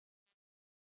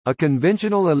A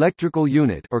conventional electrical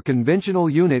unit or conventional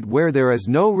unit where there is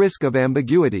no risk of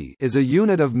ambiguity is a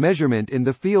unit of measurement in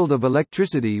the field of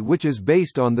electricity which is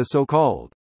based on the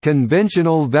so-called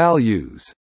conventional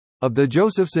values of the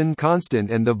Josephson constant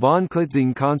and the von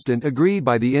Klitzing constant agreed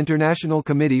by the International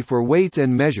Committee for Weights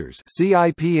and Measures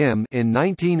 (CIPM) in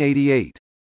 1988.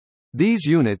 These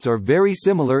units are very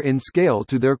similar in scale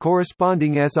to their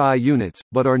corresponding SI units,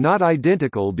 but are not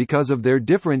identical because of their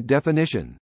different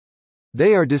definition.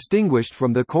 They are distinguished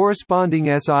from the corresponding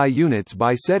SI units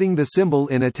by setting the symbol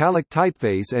in italic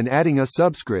typeface and adding a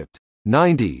subscript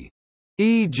 90.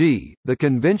 E.g., the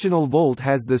conventional volt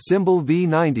has the symbol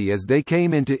V90 as they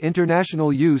came into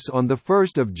international use on 1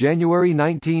 January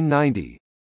 1990.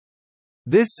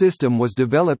 This system was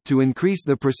developed to increase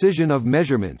the precision of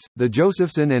measurements. The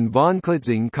Josephson and von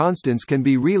Klitzing constants can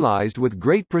be realized with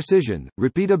great precision,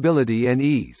 repeatability and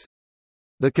ease.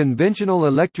 The conventional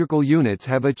electrical units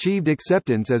have achieved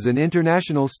acceptance as an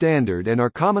international standard and are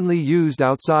commonly used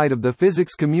outside of the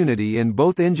physics community in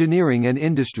both engineering and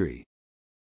industry.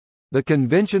 The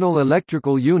conventional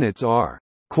electrical units are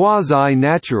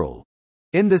quasi-natural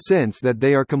in the sense that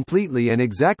they are completely and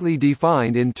exactly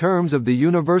defined in terms of the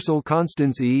universal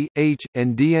constants E, H,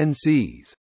 and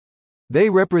DNCs. They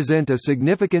represent a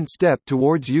significant step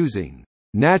towards using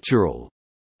natural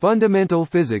fundamental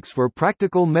physics for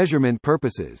practical measurement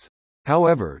purposes.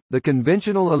 However, the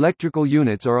conventional electrical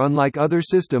units are unlike other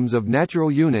systems of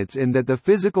natural units in that the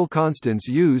physical constants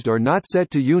used are not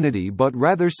set to unity but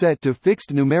rather set to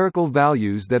fixed numerical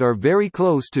values that are very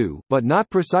close to, but not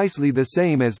precisely the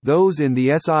same as, those in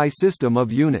the SI system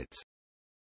of units.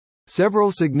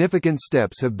 Several significant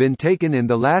steps have been taken in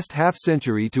the last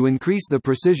half-century to increase the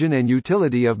precision and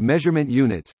utility of measurement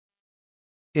units.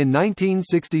 In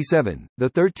 1967, the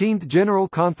 13th General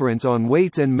Conference on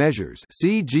Weights and Measures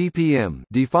 (CGPM)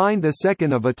 defined the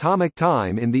second of atomic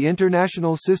time in the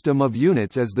International System of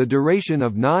Units as the duration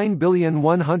of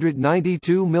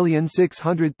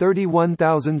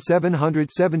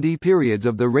 9,192,631,770 periods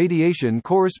of the radiation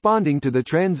corresponding to the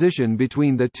transition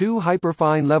between the two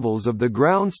hyperfine levels of the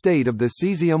ground state of the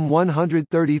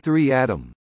cesium-133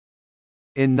 atom.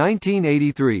 In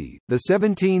 1983, the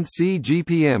 17th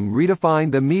CGPM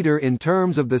redefined the meter in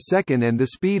terms of the second and the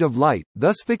speed of light,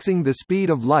 thus fixing the speed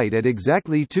of light at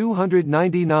exactly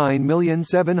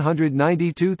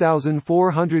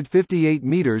 299,792,458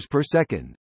 meters per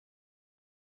second.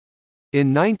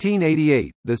 In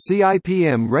 1988, the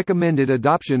CIPM recommended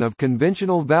adoption of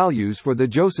conventional values for the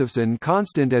Josephson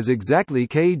constant as exactly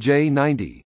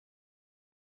kJ90.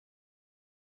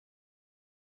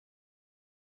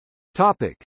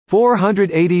 Topic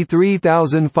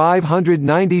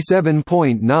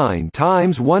 483,597.9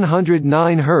 times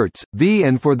 109 Hz V,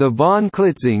 and for the von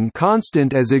Klitzing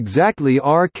constant as exactly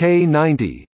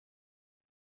RK90.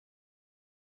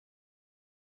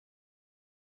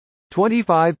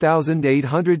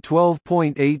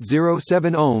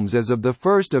 25,812.807 ohms as of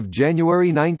 1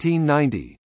 January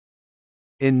 1990.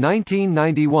 In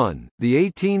 1991, the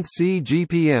 18th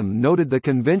CGPM noted the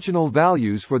conventional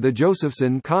values for the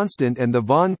Josephson constant and the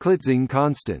von Klitzing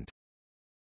constant.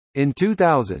 In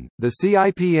 2000, the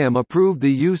CIPM approved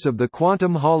the use of the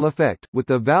quantum Hall effect, with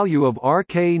the value of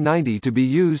RK90 to be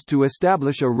used to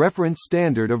establish a reference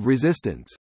standard of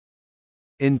resistance.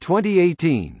 In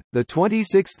 2018, the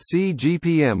 26th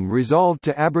CGPM resolved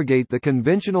to abrogate the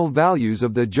conventional values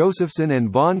of the Josephson and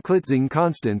von Klitzing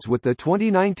constants with the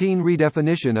 2019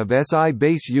 redefinition of SI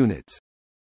base units.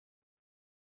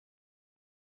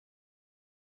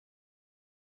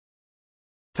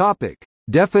 Topic: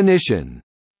 Definition.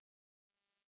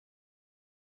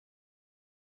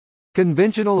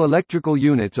 Conventional electrical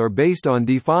units are based on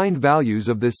defined values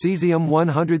of the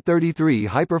cesium-133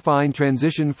 hyperfine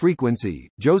transition frequency,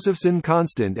 Josephson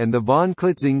constant and the von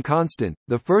Klitzing constant,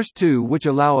 the first two which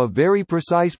allow a very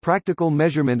precise practical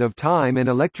measurement of time and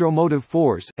electromotive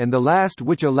force, and the last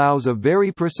which allows a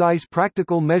very precise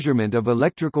practical measurement of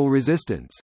electrical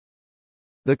resistance.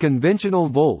 The conventional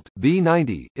volt,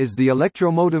 V90, is the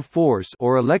electromotive force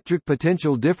or electric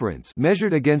potential difference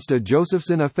measured against a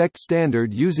Josephson effect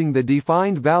standard using the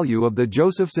defined value of the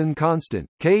Josephson constant,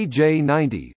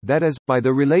 Kj90, that is, by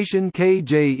the relation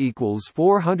Kj equals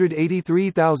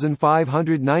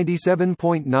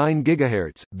 483,597.9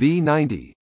 GHz,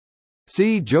 V90.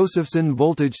 See Josephson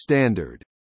voltage standard.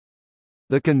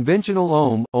 The conventional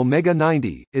ohm,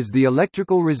 omega-90, is the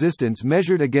electrical resistance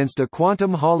measured against a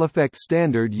quantum Hall effect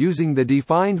standard using the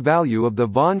defined value of the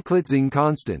von Klitzing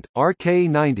constant,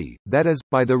 RK90, that is,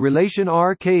 by the relation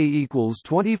Rk equals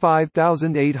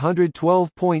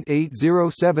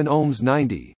 25,812.807 ohms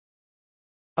 90.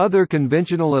 Other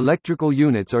conventional electrical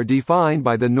units are defined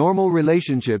by the normal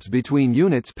relationships between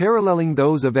units paralleling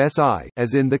those of SI,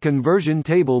 as in the conversion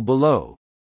table below.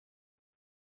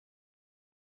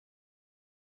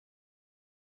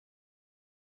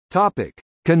 Topic: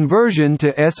 Conversion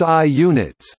to SI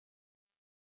units.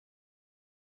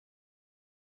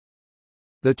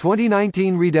 The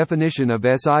 2019 redefinition of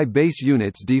SI base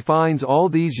units defines all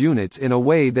these units in a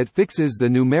way that fixes the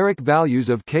numeric values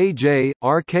of kJ,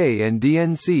 Rk and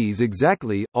DNCs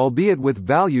exactly, albeit with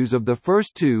values of the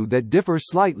first two that differ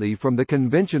slightly from the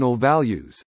conventional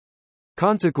values.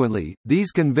 Consequently, these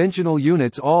conventional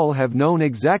units all have known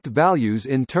exact values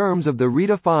in terms of the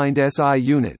redefined SI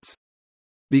units.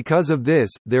 Because of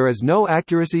this, there is no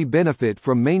accuracy benefit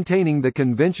from maintaining the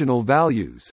conventional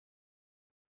values.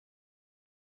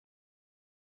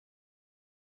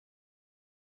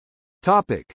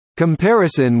 Topic: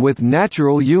 Comparison with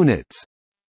natural units.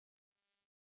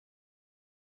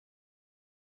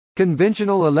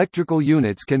 Conventional electrical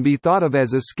units can be thought of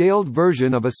as a scaled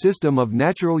version of a system of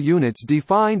natural units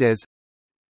defined as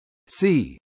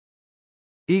C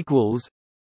equals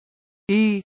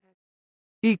E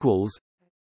equals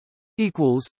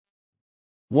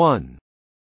 1.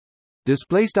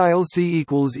 Display style C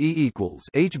equals E equals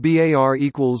HBAR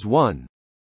equals 1.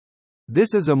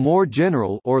 This is a more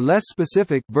general or less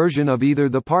specific version of either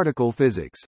the particle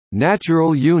physics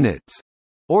natural units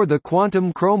or the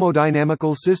quantum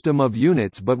chromodynamical system of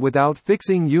units but without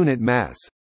fixing unit mass.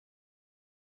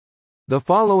 The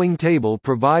following table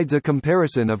provides a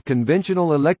comparison of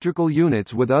conventional electrical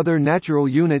units with other natural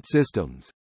unit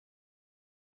systems.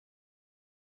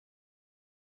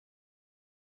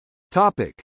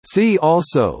 Topic: See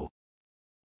also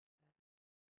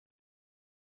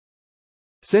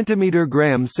centimeter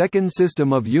gram second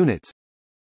system of units.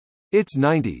 It's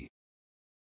 90.